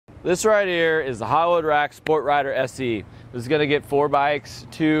This right here is the Hollywood Rack Sport Rider SE. This is going to get 4 bikes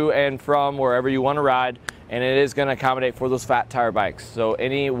to and from wherever you want to ride, and it is going to accommodate for those fat tire bikes. So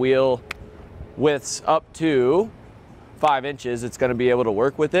any wheel widths up to 5 inches, it's going to be able to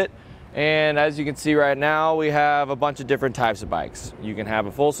work with it. And as you can see right now, we have a bunch of different types of bikes. You can have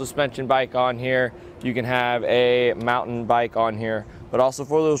a full suspension bike on here, you can have a mountain bike on here, but also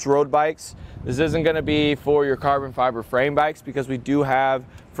for those road bikes, this isn't going to be for your carbon fiber frame bikes because we do have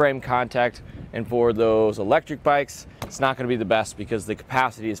frame contact, and for those electric bikes, it's not going to be the best because the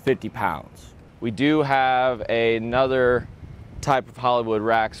capacity is 50 pounds. We do have another type of Hollywood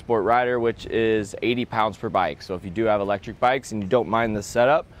Rack Sport Rider, which is 80 pounds per bike. So if you do have electric bikes and you don't mind the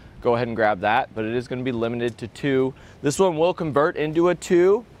setup, go ahead and grab that, but it is going to be limited to 2. This one will convert into a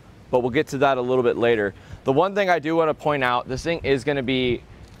 2, but we'll get to that a little bit later. The one thing I do want to point out, this thing is going to be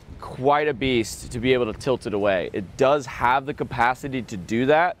quite a beast to be able to tilt it away. It does have the capacity to do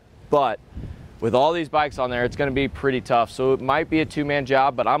that, but with all these bikes on there, it's going to be pretty tough. So it might be a 2-man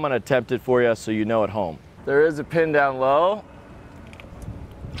job, but I'm going to attempt it for you so you know at home. There is a pin down low,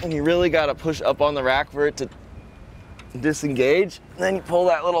 and you really got to push up on the rack for it to disengage. And then you pull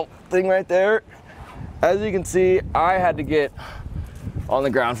that little thing right there. As you can see, I had to get on the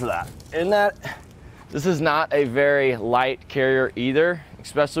ground for that. And this is not a very light carrier either,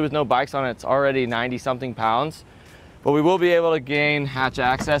 especially with no bikes on it. It's already 90 something pounds, but we will be able to gain hatch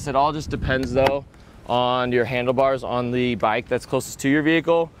access. It all just depends though on your handlebars on the bike that's closest to your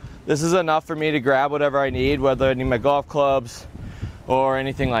vehicle. This is enough for me to grab whatever I need, whether I need my golf clubs or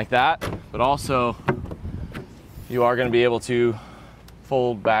anything like that, but also you are going to be able to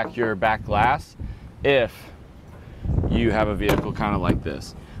fold back your back glass if you have a vehicle kind of like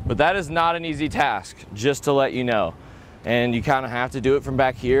this. But that is not an easy task, just to let you know. And you kind of have to do it from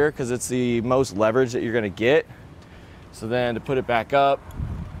back here because it's the most leverage that you're going to get. So then to put it back up,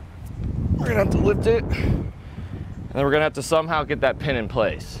 we're going to have to lift it, and then we're going to have to somehow get that pin in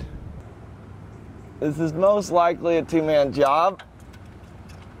place. This is most likely a 2-man job.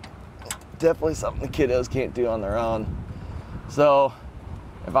 Definitely something the kiddos can't do on their own. So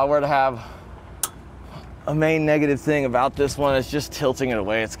if I were to have a main negative thing about this one, it's just tilting it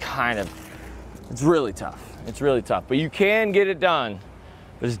away. It's really tough. It's really tough, but you can get it done,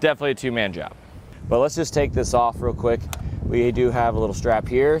 but it's definitely a 2-man job. But let's just take this off real quick. We do have a little strap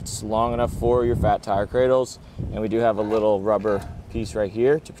here. It's long enough for your fat tire cradles, and we do have a little rubber piece right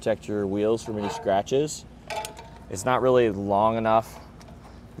here to protect your wheels from any scratches. It's not really long enough,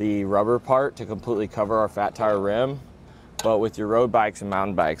 the rubber part, to completely cover our fat tire rim, but with your road bikes and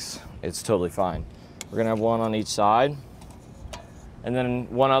mountain bikes, it's totally fine. We're gonna have one on each side. And then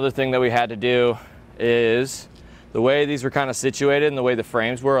one other thing that we had to do is the way these were kind of situated and the way the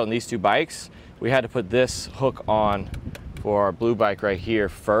frames were on these 2 bikes, we had to put this hook on for our blue bike right here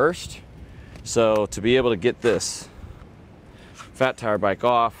first. So to be able to get this fat tire bike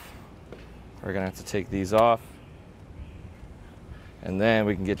off, we're gonna have to take these off, and then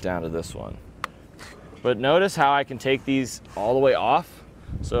we can get down to this one. But notice how I can take these all the way off.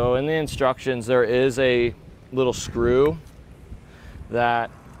 So in the instructions, there is a little screw that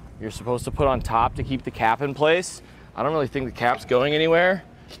you're supposed to put on top to keep the cap in place. I don't really think the cap's going anywhere.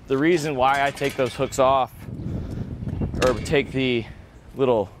 The reason why I take those hooks off, or take the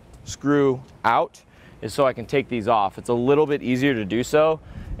little screw out, is so I can take these off. It's a little bit easier to do so.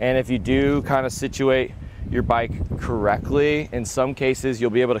 And if you do kind of situate your bike correctly, in some cases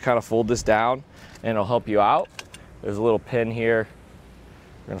you'll be able to kind of fold this down and it'll help you out. There's a little pin here.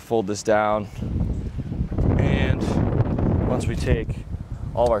 We're gonna fold this down, and once we take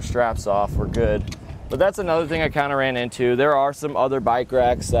all of our straps off, we're good. But that's another thing I kind of ran into. There are some other bike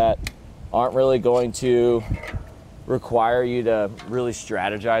racks that aren't really going to require you to really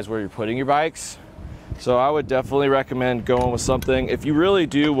strategize where you're putting your bikes. So I would definitely recommend going with something. If you really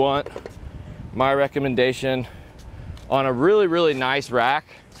do want my recommendation on a really, really nice rack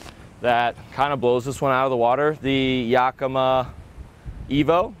that kind of blows this one out of the water, the Yakima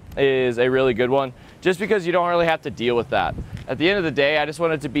Evo is a really good one, just because you don't really have to deal with that. At the end of the day, I just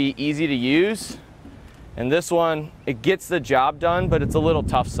want it to be easy to use. And this one, it gets the job done, but it's a little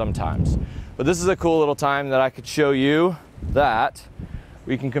tough sometimes. But this is a cool little time that I could show you that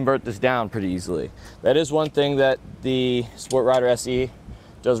we can convert this down pretty easily. That is one thing that the Sport Rider SE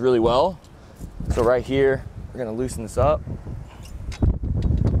does really well. So right here, we're gonna loosen this up,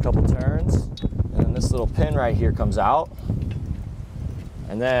 a couple turns, and then this little pin right here comes out.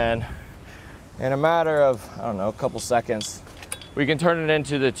 And then in a matter of, I don't know, a couple seconds, we can turn it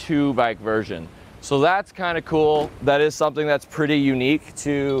into the 2-bike version. So that's kind of cool. That is something that's pretty unique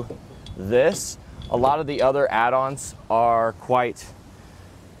to this. A lot of the other add-ons are quite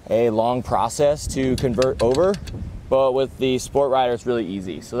a long process to convert over, but with the Sport Rider, it's really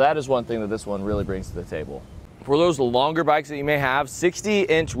easy. So that is one thing that this one really brings to the table. For those longer bikes that you may have,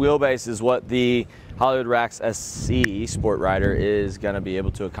 60-inch wheelbase is what the Hollywood Racks SC Sport Rider is going to be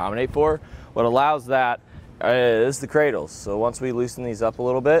able to accommodate for. What allows that is the cradles. So once we loosen these up a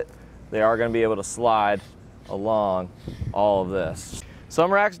little bit, they are going to be able to slide along all of this. Some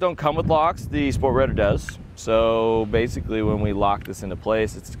racks don't come with locks, the Sport Rider does. So basically when we lock this into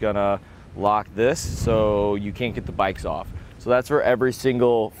place, it's gonna lock this so you can't get the bikes off. So that's for every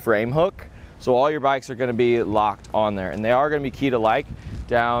single frame hook. So all your bikes are gonna be locked on there, and they are gonna be keyed alike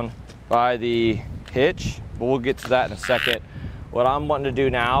down by the hitch, but we'll get to that in a second. What I'm wanting to do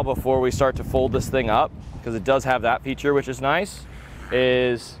now before we start to fold this thing up, because it does have that feature, which is nice,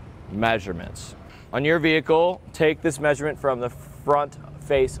 is measurements. On your vehicle, take this measurement from the front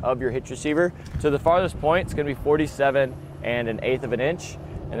face of your hitch receiver to the farthest point. It's going to be 47 1/8 of an inch,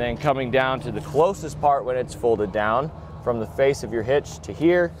 and then coming down to the closest part when it's folded down from the face of your hitch to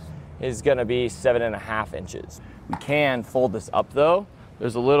here is going to be 7.5 inches. We can fold this up though.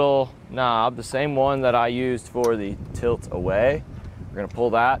 There's a little knob, the same one that I used for the tilt away. We're going to pull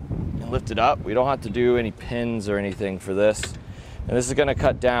that and lift it up. We don't have to do any pins or anything for this, and this is going to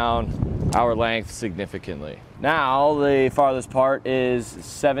cut down our length significantly. Now the farthest part is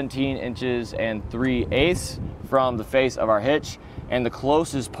 17 inches and 3/8 from the face of our hitch, and the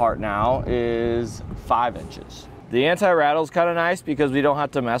closest part now is 5 inches. The anti-rattle is kind of nice because we don't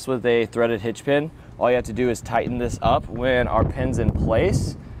have to mess with a threaded hitch pin. All you have to do is tighten this up when our pin's in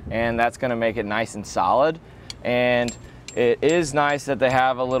place, and that's going to make it nice and solid. And it is nice that they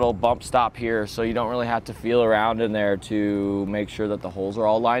have a little bump stop here, so you don't really have to feel around in there to make sure that the holes are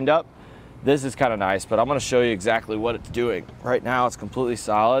all lined up. This is kind of nice, but I'm going to show you exactly what it's doing. Right now it's completely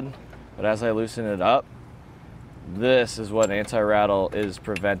solid, but as I loosen it up, this is what anti-rattle is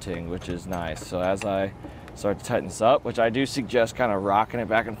preventing, which is nice. So as I start to tighten this up, which I do suggest kind of rocking it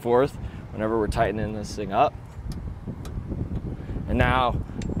back and forth whenever we're tightening this thing up, and now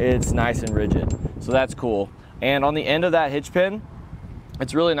it's nice and rigid. So that's cool. And on the end of that hitch pin,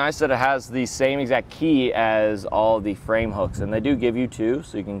 it's really nice that it has the same exact key as all the frame hooks, and they do give you two,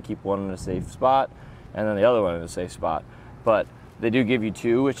 so you can keep one in a safe spot and then the other one in a safe spot. But they do give you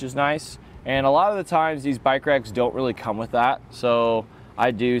two, which is nice. And a lot of the times these bike racks don't really come with that, so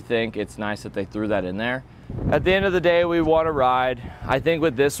I do think it's nice that they threw that in there. At the end of the day, we want to ride. I think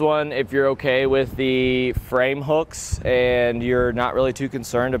with this one, if you're okay with the frame hooks and you're not really too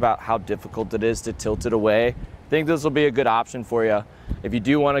concerned about how difficult it is to tilt it away, I think this will be a good option for you. If you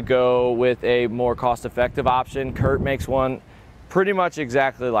do want to go with a more cost-effective option, Kurt makes one pretty much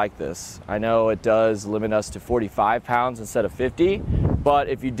exactly like this. I know it does limit us to 45 pounds instead of 50, but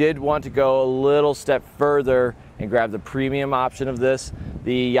if you did want to go a little step further and grab the premium option of this,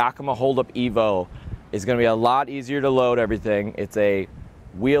 the Yakima Hold Up Evo is going to be a lot easier to load everything. It's a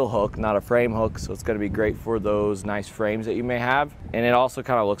wheel hook, not a frame hook, so it's going to be great for those nice frames that you may have, and it also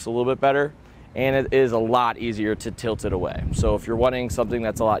kind of looks a little bit better, and it is a lot easier to tilt it away. So if you're wanting something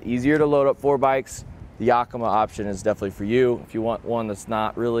that's a lot easier to load up 4 bikes, the Yakima option is definitely for you. If you want one that's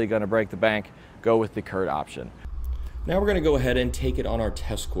not really going to break the bank, go with the Kurt option. Now we're going to go ahead and take it on our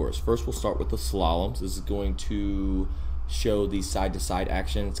test course. First we'll start with the slaloms. This is going to show the side-to-side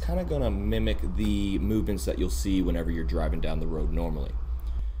action. It's kind of going to mimic the movements that you'll see whenever you're driving down the road normally.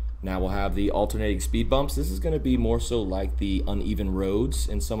 Now we'll have the alternating speed bumps. This is going to be more so like the uneven roads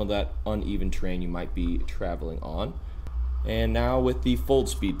and some of that uneven terrain you might be traveling on. And now with the fold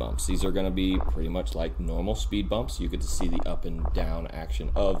speed bumps, these are going to be pretty much like normal speed bumps. You get to see the up and down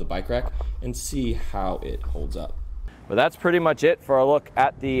action of the bike rack and see how it holds up. But that's pretty much it for a look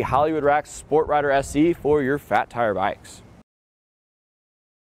at the Hollywood Racks Sport Rider SC for your fat tire bikes.